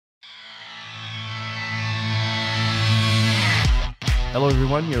Hello,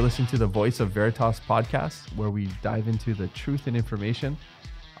 everyone. You're listening to the Voice of Veritas podcast, where we dive into the truth and information.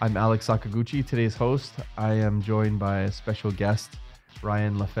 I'm Alex Sakaguchi, today's host. I am joined by a special guest,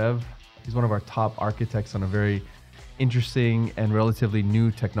 Ryan Lefebvre. He's one of our top architects on a very interesting and relatively new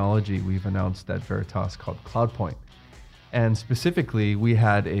technology we've announced at Veritas called CloudPoint. And specifically, we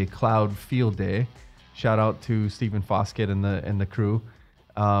had a cloud field day. Shout out to Stephen Foskett and the crew.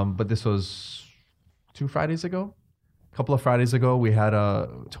 But this was 2 Fridays ago. A couple of Fridays ago, we had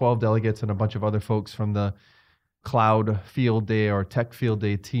 12 delegates and a bunch of other folks from the Cloud Field Day or Tech Field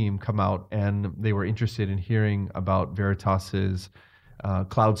Day team come out, and they were interested in hearing about Veritas's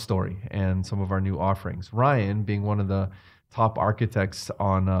cloud story and some of our new offerings. Ryan, being one of the top architects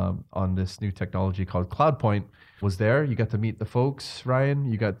on this new technology called CloudPoint, was there. You got to meet the folks,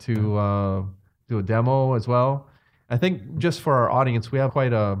 Ryan. You got to do a demo as well. I think just for our audience, we have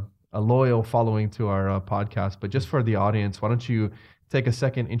quite a loyal following to our podcast, but just for the audience, why don't you take a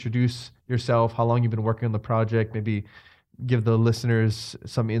second, introduce yourself, how long you've been working on the project, maybe give the listeners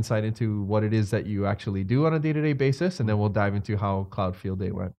some insight into what it is that you actually do on a day-to-day basis, and then we'll dive into how Cloud Field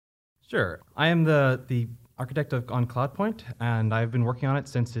Day went. Sure. I am the architect on CloudPoint, and I've been working on it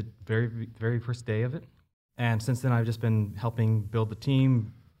since the very first day of it. And since then, I've just been helping build the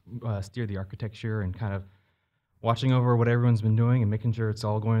team, steer the architecture, and kind of watching over what everyone's been doing and making sure it's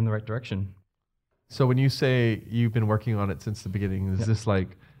all going in the right direction. So when you say you've been working on it since the beginning, is this like,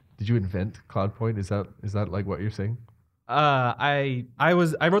 did you invent CloudPoint? Is that like what you're saying? I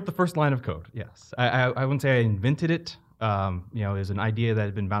wrote the first line of code. Yes, I wouldn't say I invented it. There's an idea that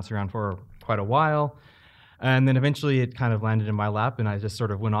had been bouncing around for quite a while, and then eventually it kind of landed in my lap, and I just sort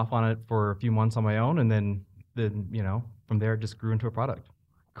of went off on it for a few months on my own, and then from there it just grew into a product.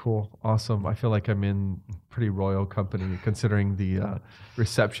 Cool. Awesome. I feel like I'm in pretty royal company considering the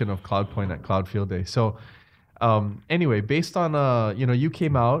reception of CloudPoint at Cloud Field Day. So anyway, based on, you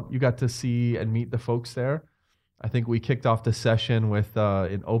came out, you got to see and meet the folks there. I think we kicked off the session with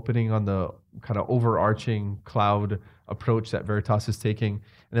an opening on the kind of overarching cloud approach that Veritas is taking.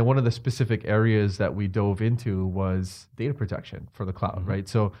 And then one of the specific areas that we dove into was data protection for the cloud, right?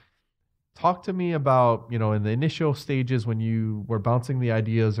 So talk to me about, in the initial stages when you were bouncing the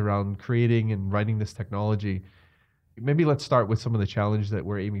ideas around creating and writing this technology. Maybe let's start with some of the challenges that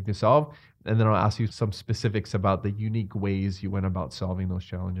we're aiming to solve, and then I'll ask you some specifics about the unique ways you went about solving those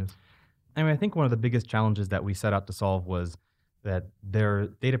challenges. I mean, I think one of the biggest challenges that we set out to solve was that their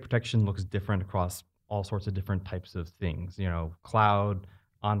data protection looks different across all sorts of different types of things, cloud,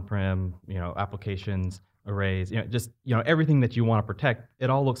 on-prem, applications, arrays, everything that you want to protect.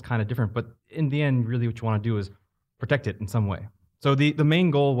 It all looks kind of different, but in the end, really what you want to do is protect it in some way. So the main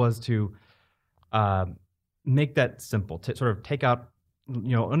goal was to make that simple, to sort of take out,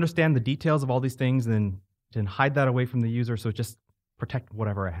 understand the details of all these things, and then hide that away from the user. So just protect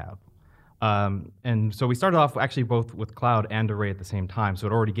whatever I have. And so we started off actually both with cloud and array at the same time. So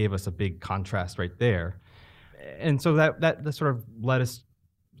it already gave us a big contrast right there. And so that sort of let us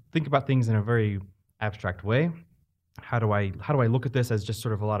think about things in a very abstract way. How do I look at this as just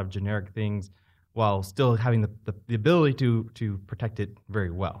sort of a lot of generic things while still having the ability to protect it very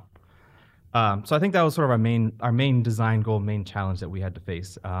well? So I think that was sort of our main design goal, main challenge that we had to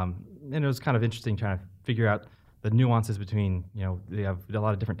face. And it was kind of interesting trying to figure out the nuances between, they have a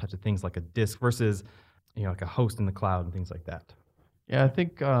lot of different types of things like a disk versus, like a host in the cloud and things like that. Yeah, I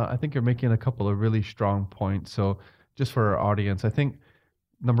think you're making a couple of really strong points. So just for our audience, I think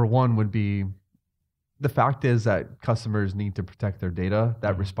number one would be the fact is that customers need to protect their data.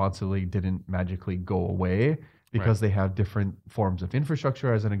 That responsibility didn't magically go away because they have different forms of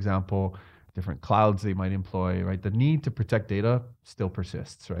infrastructure, as an example, different clouds they might employ, right? The need to protect data still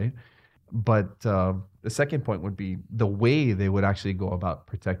persists, right? But the second point would be the way they would actually go about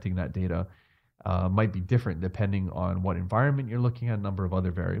protecting that data might be different depending on what environment you're looking at, a number of other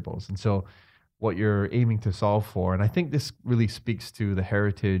variables. And so what you're aiming to solve for, and I think this really speaks to the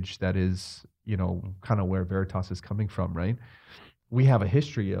heritage that is, kind of where Veritas is coming from, right? We have a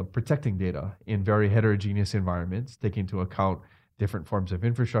history of protecting data in very heterogeneous environments, taking into account different forms of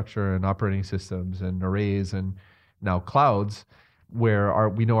infrastructure and operating systems and arrays and now clouds, where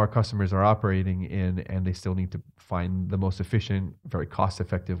we know our customers are operating in, and they still need to find the most efficient, very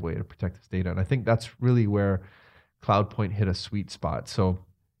cost-effective way to protect this data. And I think that's really where CloudPoint hit a sweet spot. So,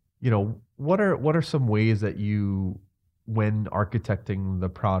 what are some ways that you, when architecting the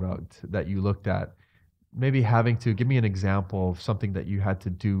product that you looked at, maybe having to give me an example of something that you had to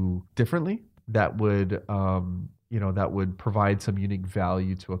do differently that would, that would provide some unique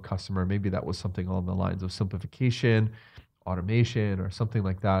value to a customer? Maybe that was something along the lines of simplification, automation, or something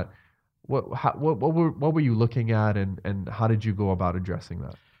like that. What were you looking at, and how did you go about addressing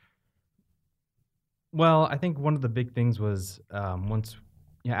that? Well, I think one of the big things was once,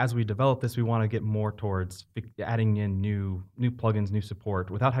 as we develop this, we want to get more towards adding in new plugins, new support,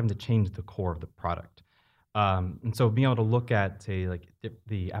 without having to change the core of the product. And so being able to look at, say, like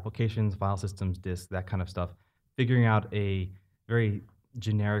the applications, file systems, disks, that kind of stuff, figuring out a very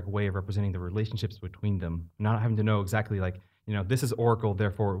generic way of representing the relationships between them, not having to know exactly like, this is Oracle,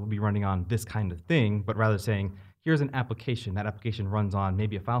 therefore it will be running on this kind of thing, but rather saying, here's an application. That application runs on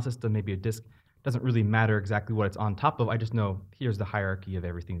maybe a file system, maybe a disk. Doesn't really matter exactly what it's on top of. I just know here's the hierarchy of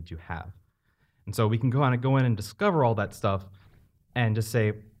everything that you have. And so we can go in and discover all that stuff and just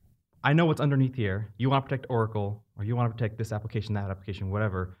say, I know what's underneath here. You want to protect Oracle, or you want to protect this application, that application,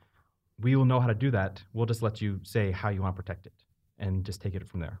 whatever. We will know how to do that. We'll just let you say how you want to protect it and just take it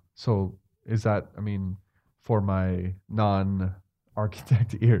from there. So is that, I mean, for my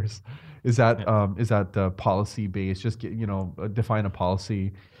non-architect ears, is that policy based? Just define a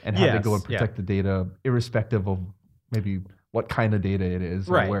policy and have it go and protect the data, irrespective of maybe what kind of data it is,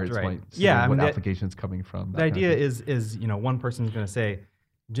 or where it's going, what application it's coming from. The idea is one person is going to say,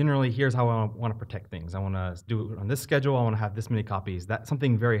 generally, here's how I want to protect things. I want to do it on this schedule. I want to have this many copies. That's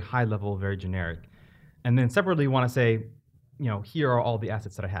something very high level, very generic. And then separately, you want to say, here are all the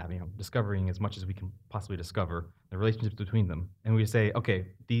assets that I have, discovering as much as we can possibly discover, the relationships between them. And we say, okay,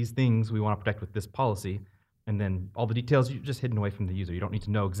 these things we want to protect with this policy. And then all the details, you're just hidden away from the user. You don't need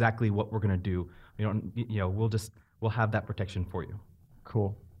to know exactly what we're going to do. We'll have that protection for you.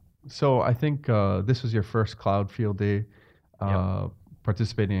 Cool. So I think this was your first Cloud Field Day.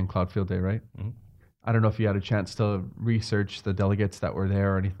 Participating in Cloud Field Day, right? Mm-hmm. I don't know if you had a chance to research the delegates that were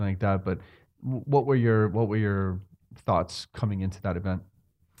there or anything like that, but what were your thoughts coming into that event?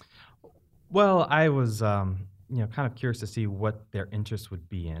 Well, I was kind of curious to see what their interest would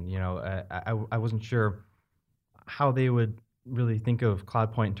be in. I wasn't sure how they would really think of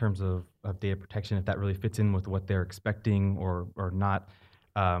CloudPoint in terms of data protection, if that really fits in with what they're expecting or not.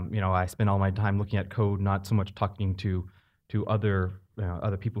 I spend all my time looking at code, not so much talking to other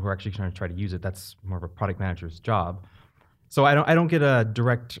people who are actually trying to use it. That's more of a product manager's job. So I don't get a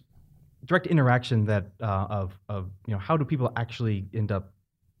direct interaction that of how do people actually end up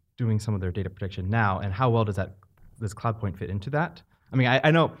doing some of their data protection now, and how well does CloudPoint fit into that? I mean, I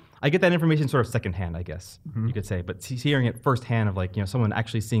know I get that information sort of secondhand, I guess you could say, but hearing it firsthand of someone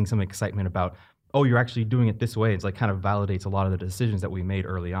actually seeing some excitement about, oh, you're actually doing it this way, it's like kind of validates a lot of the decisions that we made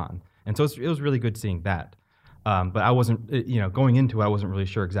early on, and so it was really good seeing that. But I wasn't, going into it, I wasn't really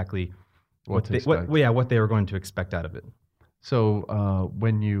sure exactly what they were going to expect out of it. So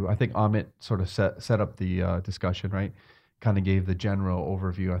I think Amit sort of set up the discussion, right? Kind of gave the general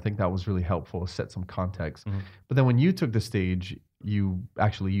overview. I think that was really helpful, set some context. Mm-hmm. But then when you took the stage, you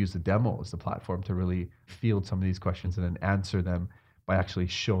actually used the demo as the platform to really field some of these questions and then answer them by actually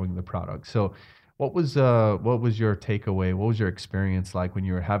showing the product. So what was your takeaway? What was your experience like when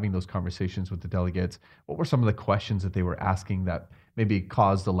you were having those conversations with the delegates? What were some of the questions that they were asking that maybe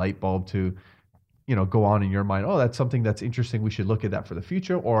caused the light bulb to, go on in your mind? Oh, that's something that's interesting. We should look at that for the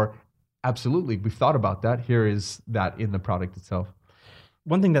future. Or absolutely, we've thought about that. Here is that in the product itself.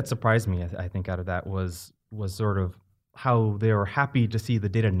 One thing that surprised me, I think, out of that was sort of how they were happy to see the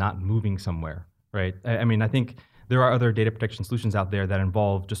data not moving somewhere, right? I mean, I think there are other data protection solutions out there that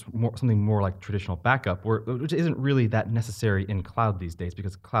involve just something more like traditional backup, which isn't really that necessary in cloud these days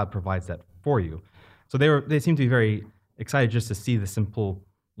because cloud provides that for you. So they seem to be very excited just to see the simple,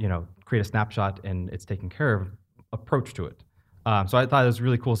 create a snapshot and it's taken care of approach to it. So I thought it was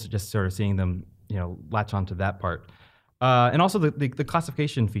really cool to just sort of seeing them, latch onto that part. And also the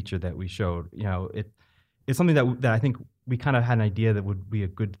classification feature that we showed, it's something that I think we kind of had an idea that would be a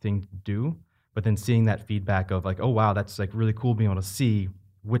good thing to do. But then seeing that feedback of like, oh wow, that's like really cool being able to see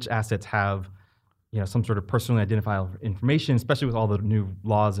which assets have, some sort of personally identifiable information, especially with all the new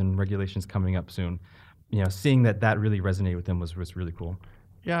laws and regulations coming up soon. Seeing that really resonated with them was really cool.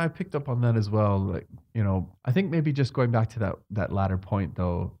 Yeah, I picked up on that as well. Like, I think maybe just going back to that latter point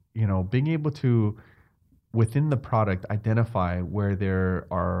though, being able to within the product identify where there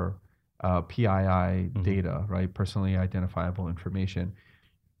are PII data, right, personally identifiable information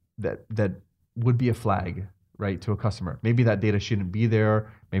that would be a flag, right, to a customer. Maybe that data shouldn't be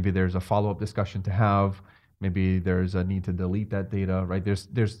there. Maybe there's a follow-up discussion to have. Maybe there's a need to delete that data, right?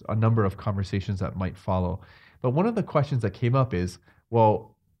 There's a number of conversations that might follow. But one of the questions that came up is,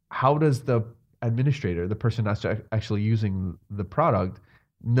 well, how does the administrator, the person that's actually using the product,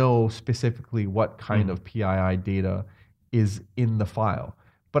 know specifically what kind of PII data is in the file?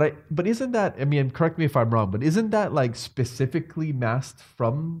 But isn't that, I mean, correct me if I'm wrong, but isn't that like specifically masked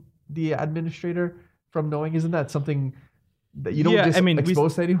from the administrator from knowing? Isn't that something that you don't Yeah, just I mean,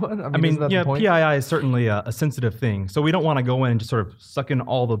 expose to anyone? Isn't that yeah, the point? PII is certainly a sensitive thing. So we don't want to go in and just sort of suck in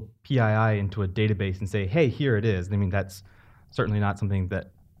all the PII into a database and say, hey, here it is. I mean, that's certainly not something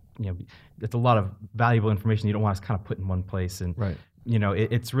that, it's a lot of valuable information you don't want to kind of put in one place. And, Right.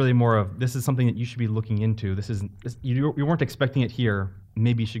 It's really more of, this is something that you should be looking into. You weren't expecting it here.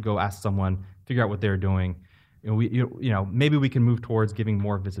 Maybe you should go ask someone, figure out what they're doing. Maybe we can move towards giving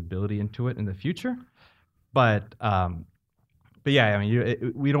more visibility into it in the future. But yeah,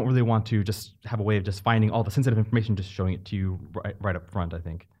 we don't really want to just have a way of just finding all the sensitive information, just showing it to you right up front, I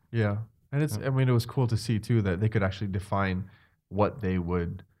think. Yeah. And it was cool to see too that they could actually define what they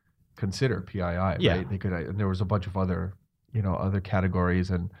would consider PII, Yeah. right? They could, and there was a bunch of other, other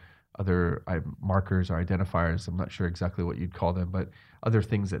categories and other markers or identifiers. I'm not sure exactly what you'd call them, but other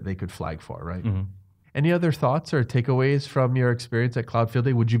things that they could flag for, right? Mm-hmm. Any other thoughts or takeaways from your experience at Cloud Field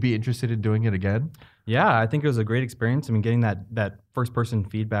Day? Would you be interested in doing it again? Yeah, I think it was a great experience. I mean, getting that first-person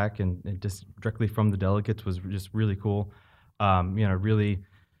feedback and just directly from the delegates was just really cool. Really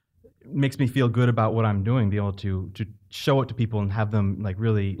makes me feel good about what I'm doing, be able to show it to people and have them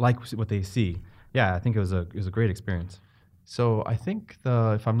really like what they see. Yeah, I think it was a great experience. So I think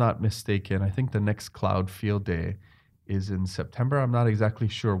if I'm not mistaken, I think the next Cloud Field Day is in September. I'm not exactly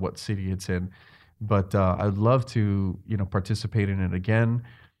sure what city it's in. But I'd love to, participate in it again,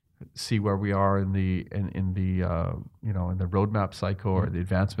 see where we are in the roadmap cycle or the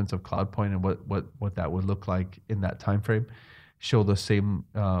advancements of CloudPoint and what that would look like in that time frame. Show the same,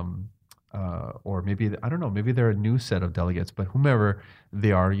 or maybe I don't know, maybe they're a new set of delegates, but whomever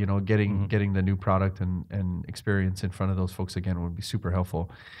they are, getting the new product and experience in front of those folks again would be super helpful.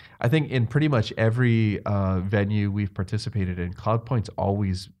 I think in pretty much every venue we've participated in, CloudPoint's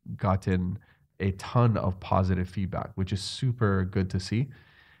always gotten a ton of positive feedback, which is super good to see.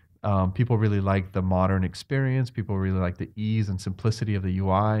 People really like the modern experience. People really like the ease and simplicity of the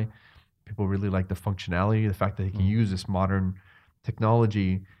UI. People really like the functionality, the fact that they can use this modern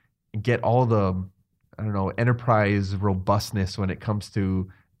technology and get all the, enterprise robustness when it comes to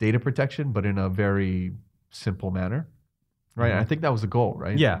data protection, but in a very simple manner, right? Mm-hmm. I think that was the goal,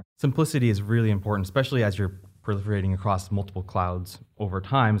 right? Yeah, simplicity is really important, especially as you're proliferating across multiple clouds over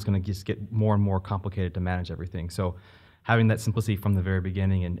time. Is going to just get more and more complicated to manage everything. So having that simplicity from the very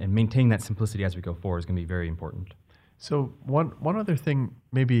beginning and maintaining that simplicity as we go forward is going to be very important. So one other thing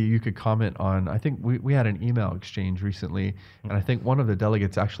maybe you could comment on, I think we had an email exchange recently, and I think one of the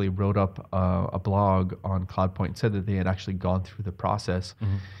delegates actually wrote up a blog on CloudPoint, said that they had actually gone through the process.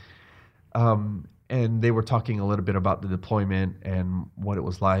 And they were talking a little bit about the deployment and what it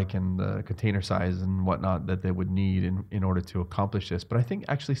was like and the container size and whatnot that they would need in order to accomplish this. But I think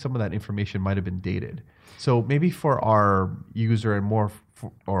actually some of that information might have been dated. So maybe for our user and or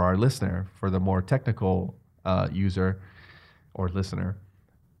our listener, for the more technical user or listener,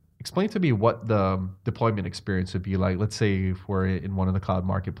 explain to me what the deployment experience would be like. Let's say if we're in one of the cloud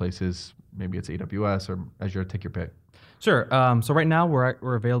marketplaces, maybe it's AWS or Azure, take your pick. Sure. So right now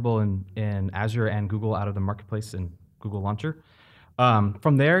we're available in Azure and Google out of the marketplace and Google Launcher.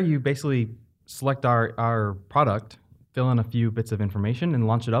 From there, you basically select our product, fill in a few bits of information, and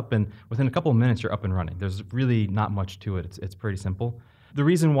launch it up. And within a couple of minutes, you're up and running. There's really not much to it. It's pretty simple. The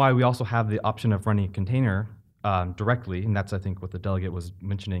reason why we also have the option of running a container directly, and that's I think what the delegate was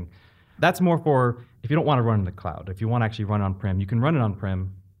mentioning. That's more for if you don't want to run in the cloud. If you want to actually run on-prem, you can run it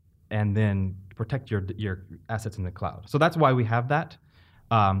on-prem, and then protect your assets in the cloud. So that's why we have that.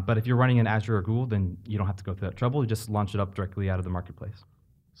 But if you're running in Azure or Google, then you don't have to go through that trouble. You just launch it up directly out of the marketplace.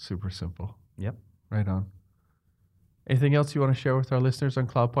 Super simple. Yep. Right on. Anything else you want to share with our listeners on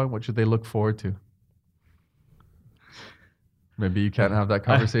CloudPoint? What should they look forward to? Maybe you can't have that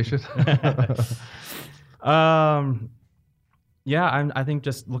conversation. Yeah, I think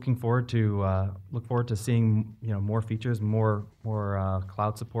just looking forward to seeing more features, more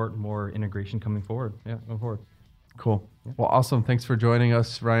cloud support, more integration coming forward. Yeah, going forward. Cool. Yeah. Well, awesome. Thanks for joining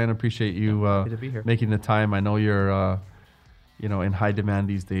us, Ryan. Appreciate you happy to be here. Making the time. I know you're in high demand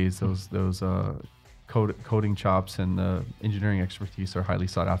these days. Those coding chops and engineering expertise are highly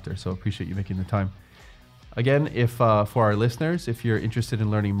sought after. So appreciate you making the time. Again, if for our listeners, if you're interested in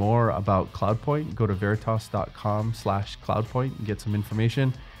learning more about CloudPoint, go to veritas.com/CloudPoint and get some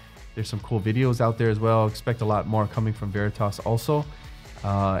information. There's some cool videos out there as well. Expect a lot more coming from Veritas also.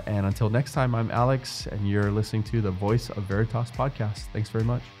 And until next time, I'm Alex, and you're listening to the Voice of Veritas podcast. Thanks very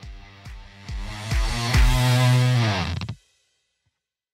much.